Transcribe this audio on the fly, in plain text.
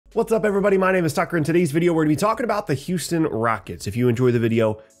What's up, everybody? My name is Tucker. In today's video, we're going to be talking about the Houston Rockets. If you enjoy the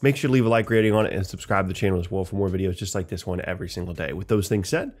video, make sure to leave a like rating on it and subscribe to the channel as well for more videos just like this one every single day. With those things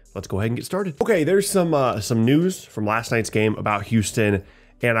said, let's go ahead and get started. Okay, there's some news from last night's game about Houston,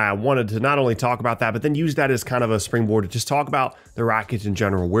 and I wanted to not only talk about that, but then use that as kind of a springboard to just talk about the Rockets in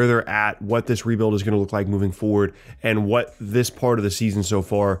general, where they're at, what this rebuild is going to look like moving forward, and what this part of the season so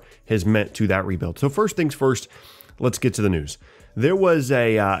far has meant to that rebuild. So first things first, let's get to the news. There was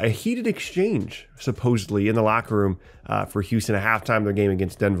a heated exchange, supposedly, in the locker room for Houston at halftime of their game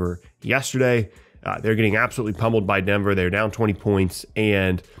against Denver yesterday. They're getting absolutely pummeled by Denver. They're down 20 points,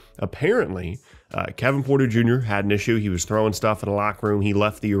 and apparently Kevin Porter Jr. had an issue. He was throwing stuff in the locker room. He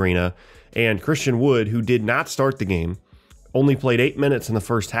left the arena, and Christian Wood, who did not start the game, only played 8 minutes in the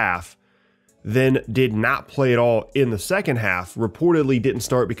first half, then did not play at all in the second half, reportedly didn't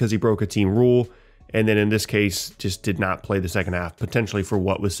start because he broke a team rule, and then in this case, just did not play the second half, potentially for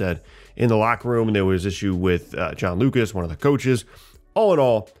what was said in the locker room. And there was issue with John Lucas, one of the coaches. All in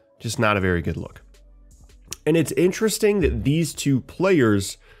all, just not a very good look. And it's interesting that these two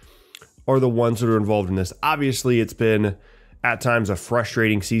players are the ones that are involved in this. Obviously, it's been at times a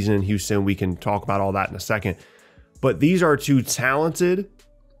frustrating season in Houston. We can talk about all that in a second. But these are two talented,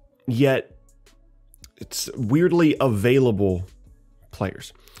 yet it's weirdly available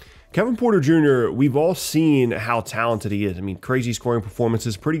players. Kevin Porter Jr., we've all seen how talented he is. I mean, crazy scoring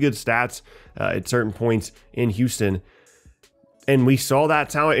performances, pretty good stats at certain points in Houston. And we saw that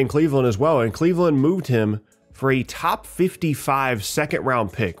talent in Cleveland as well. And Cleveland moved him for a top 55 second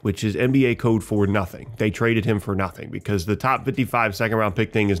round pick, which is NBA code for nothing. They traded him for nothing because the top 55 second round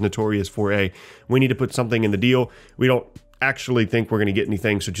pick thing is notorious for we need to put something in the deal. We don't actually think we're going to get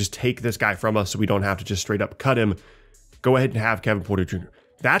anything, so just take this guy from us so we don't have to just straight up cut him. Go ahead and have Kevin Porter Jr.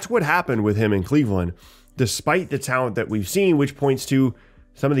 That's what happened with him in Cleveland, despite the talent that we've seen, which points to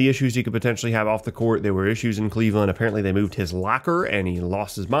some of the issues he could potentially have off the court. There were issues in Cleveland. Apparently, they moved his locker and he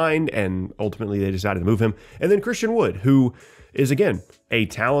lost his mind, and ultimately they decided to move him. And then Christian Wood, who is, again, a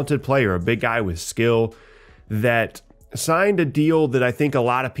talented player, a big guy with skill, that signed a deal that I think a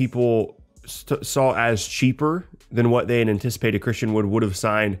lot of people saw as cheaper than what they had anticipated Christian Wood would have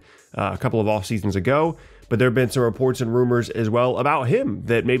signed a couple of off seasons ago. But there have been some reports and rumors as well about him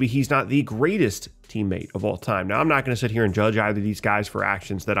that maybe he's not the greatest teammate of all time. Now, I'm not going to sit here and judge either of these guys for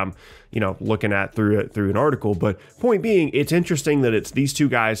actions that I'm, looking at through an article. But point being, it's interesting that it's these two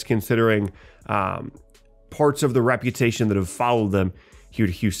guys considering parts of the reputation that have followed them here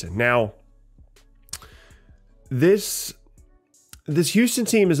to Houston. Now, this Houston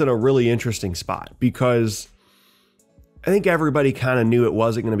team is in a really interesting spot because I think everybody kind of knew it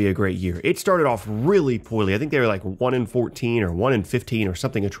wasn't going to be a great year. It started off really poorly. I think they were like 1-14 or 1-15 or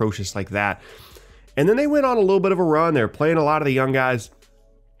something atrocious like that. And then they went on a little bit of a run. They're playing a lot of the young guys.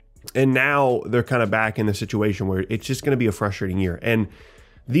 And now they're kind of back in the situation where it's just going to be a frustrating year. And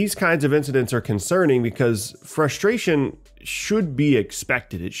these kinds of incidents are concerning because frustration should be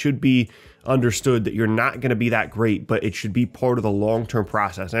expected. It should be understood that you're not going to be that great, but it should be part of the long-term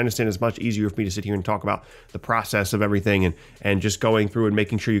process. I understand it's much easier for me to sit here and talk about the process of everything and just going through and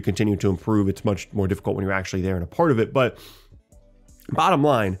making sure you continue to improve. It's much more difficult when you're actually there and a part of it. But bottom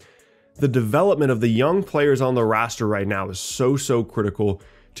line, the development of the young players on the roster right now is so critical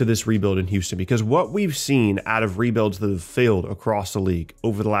to this rebuild in Houston, because what we've seen out of rebuilds that have failed across the league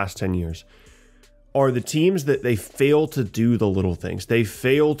over the last 10 years are the teams that they fail to do the little things. They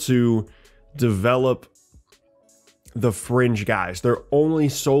fail to develop the fringe guys. They're only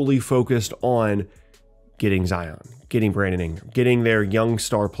solely focused on getting Zion, getting Brandon Ingram, getting their young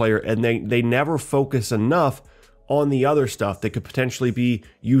star player, and they never focus enough on the other stuff that could potentially be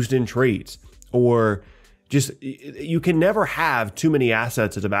used in trades. Or just, you can never have too many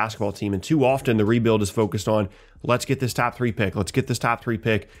assets as a basketball team, and too often the rebuild is focused on, let's get this top 3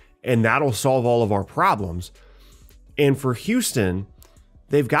 pick, and that'll solve all of our problems. And for Houston,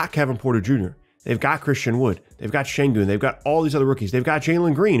 they've got Kevin Porter Jr., they've got Christian Wood, they've got Şengün, they've got all these other rookies, they've got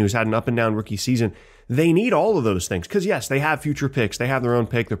Jalen Green, who's had an up and down rookie season. They need all of those things because, yes, they have future picks. They have their own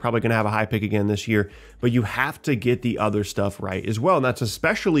pick. They're probably going to have a high pick again this year, but you have to get the other stuff right as well. And that's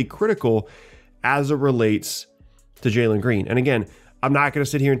especially critical as it relates to Jalen Green. And again, I'm not going to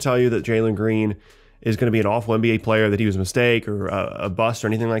sit here and tell you that Jalen Green is going to be an awful NBA player, that he was a mistake or a bust or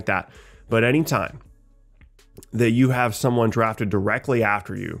anything like that. But anytime that you have someone drafted directly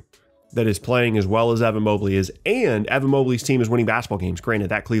after you that is playing as well as Evan Mobley is, and Evan Mobley's team is winning basketball games. Granted,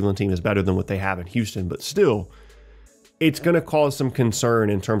 that Cleveland team is better than what they have in Houston, but still, it's going to cause some concern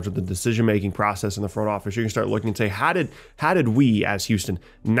in terms of the decision-making process in the front office. You can start looking and say, how did we as Houston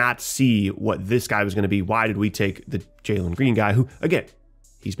not see what this guy was going to be? Why did we take the Jalen Green guy who, again,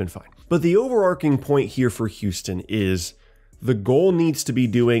 he's been fine. But the overarching point here for Houston is the goal needs to be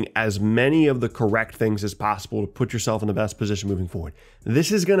doing as many of the correct things as possible to put yourself in the best position moving forward.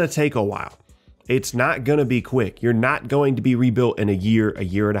 This is going to take a while. It's not going to be quick. You're not going to be rebuilt in a year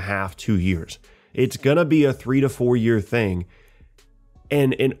and a half, 2 years. It's going to be a 3 to 4 year thing.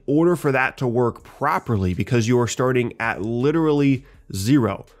 And in order for that to work properly, because you are starting at literally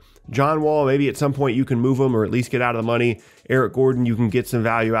zero, John Wall, maybe at some point you can move him or at least get out of the money. Eric Gordon, you can get some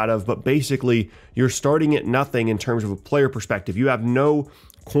value out of, but basically you're starting at nothing in terms of a player perspective. You have no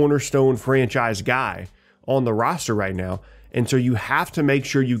cornerstone franchise guy on the roster right now. And so you have to make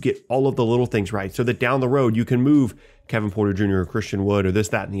sure you get all of the little things right so that down the road you can move Kevin Porter Jr. or Christian Wood or this,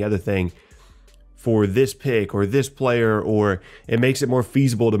 that, and the other thing for this pick or this player, or it makes it more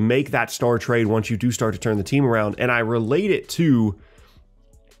feasible to make that star trade once you do start to turn the team around. And I relate it to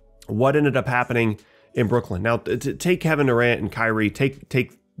what ended up happening in Brooklyn. Now, to take Kevin Durant and Kyrie,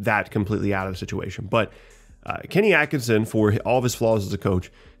 take that completely out of the situation. But Kenny Atkinson, for all of his flaws as a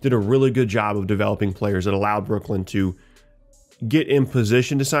coach, did a really good job of developing players that allowed Brooklyn to get in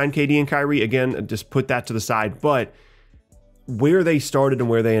position to sign KD and Kyrie. Again, just put that to the side. But where they started and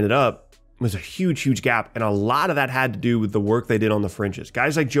where they ended up was a huge, huge gap. And a lot of that had to do with the work they did on the fringes.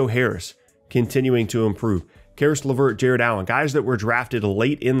 Guys like Joe Harris continuing to improve. Karis LeVert, Jared Allen, guys that were drafted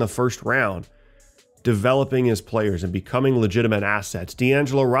late in the first round, developing as players and becoming legitimate assets.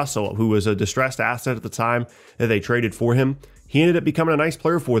 D'Angelo Russell, who was a distressed asset at the time that they traded for him, he ended up becoming a nice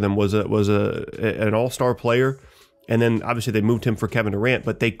player for them, was an all-star player. And then obviously they moved him for Kevin Durant,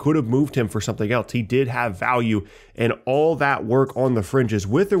 but they could have moved him for something else. He did have value, and all that work on the fringes,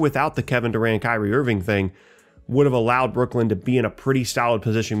 with or without the Kevin Durant, Kyrie Irving thing, would have allowed Brooklyn to be in a pretty solid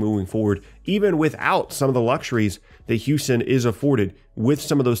position moving forward, even without some of the luxuries that Houston is afforded with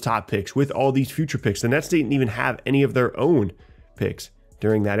some of those top picks, with all these future picks. The Nets didn't even have any of their own picks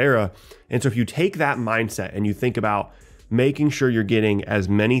during that era. And so if you take that mindset and you think about making sure you're getting as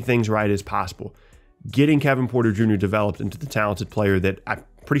many things right as possible, getting Kevin Porter Jr. developed into the talented player that I'm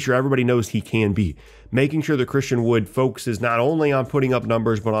pretty sure everybody knows he can be, making sure that Christian Wood focuses not only on putting up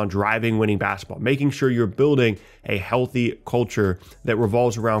numbers, but on driving winning basketball, making sure you're building a healthy culture that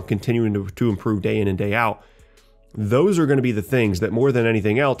revolves around continuing to improve day in and day out. Those are going to be the things that more than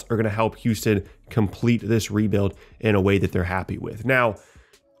anything else are going to help Houston complete this rebuild in a way that they're happy with. Now,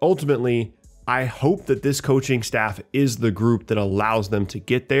 ultimately, I hope that this coaching staff is the group that allows them to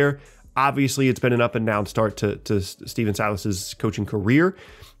get there. Obviously, it's been an up and down start to Stephen Silas's coaching career.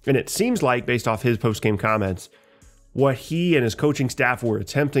 And it seems like, based off his post-game comments, what he and his coaching staff were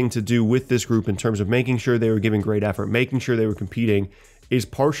attempting to do with this group in terms of making sure they were giving great effort, making sure they were competing, is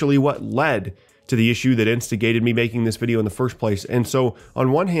partially what led to the issue that instigated me making this video in the first place. And so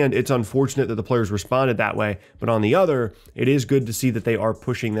on one hand, it's unfortunate that the players responded that way, but on the other, it is good to see that they are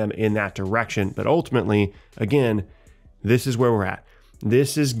pushing them in that direction. But ultimately, again, this is where we're at.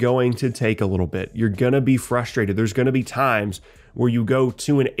 This is going to take a little bit. You're going to be frustrated. There's going to be times where you go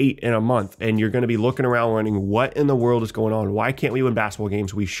 2-8 in a month and you're going to be looking around wondering what in the world is going on? Why can't we win basketball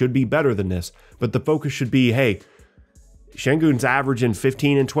games? We should be better than this. But the focus should be, hey, Şengün's averaging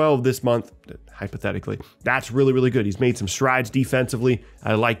 15 and 12 this month, hypothetically. That's really, really good. He's made some strides defensively.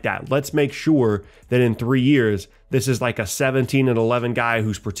 I like that. Let's make sure that in 3 years, this is like a 17 and 11 guy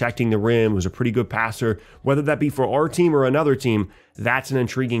who's protecting the rim, who's a pretty good passer, whether that be for our team or another team. That's an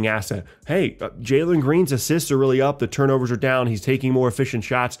intriguing asset. Hey, Jalen Green's assists are really up. The turnovers are down. He's taking more efficient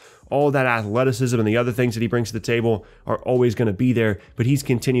shots. All that athleticism and the other things that he brings to the table are always going to be there, but he's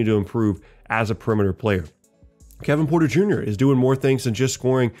continued to improve as a perimeter player. Kevin Porter Jr. is doing more things than just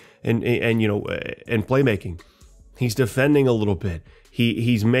scoring and playmaking. He's defending a little bit.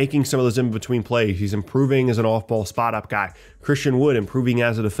 He's making some of those in-between plays. He's improving as an off-ball spot-up guy. Christian Wood improving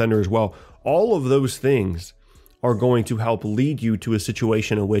as a defender as well. All of those things are going to help lead you to a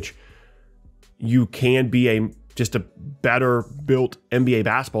situation in which you can be just a better built NBA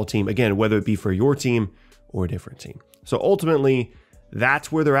basketball team, again, whether it be for your team or a different team. So ultimately,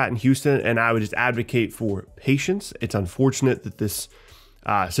 that's where they're at in Houston, and I would just advocate for patience. It's unfortunate that this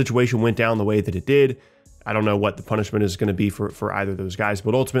situation went down the way that it did. I don't know what the punishment is going to be for either of those guys,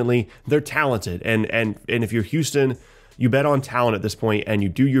 but ultimately, they're talented. And if you're Houston, you bet on talent at this point, and you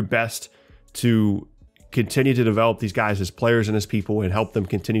do your best to continue to develop these guys as players and as people and help them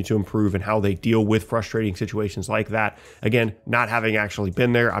continue to improve and how they deal with frustrating situations like that. Again, not having actually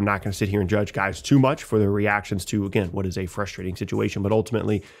been there, I'm not going to sit here and judge guys too much for their reactions to, again, what is a frustrating situation. But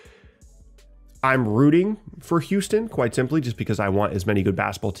ultimately, I'm rooting for Houston, quite simply, just because I want as many good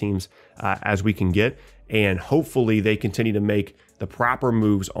basketball teams as we can get. And hopefully they continue to make the proper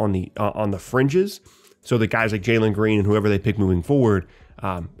moves on the fringes so that guys like Jalen Green and whoever they pick moving forward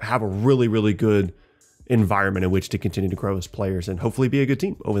have a really, really good environment in which to continue to grow as players and hopefully be a good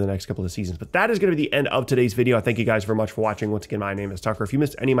team over the next couple of seasons. But that is going to be the end of today's video. I thank you guys very much for watching. Once again, my name is Tucker. If you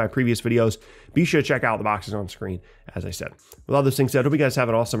missed any of my previous videos, be sure to check out the boxes on screen, as I said. With all those things said, I hope you guys have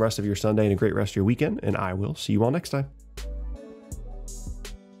an awesome rest of your Sunday and a great rest of your weekend, and I will see you all next time.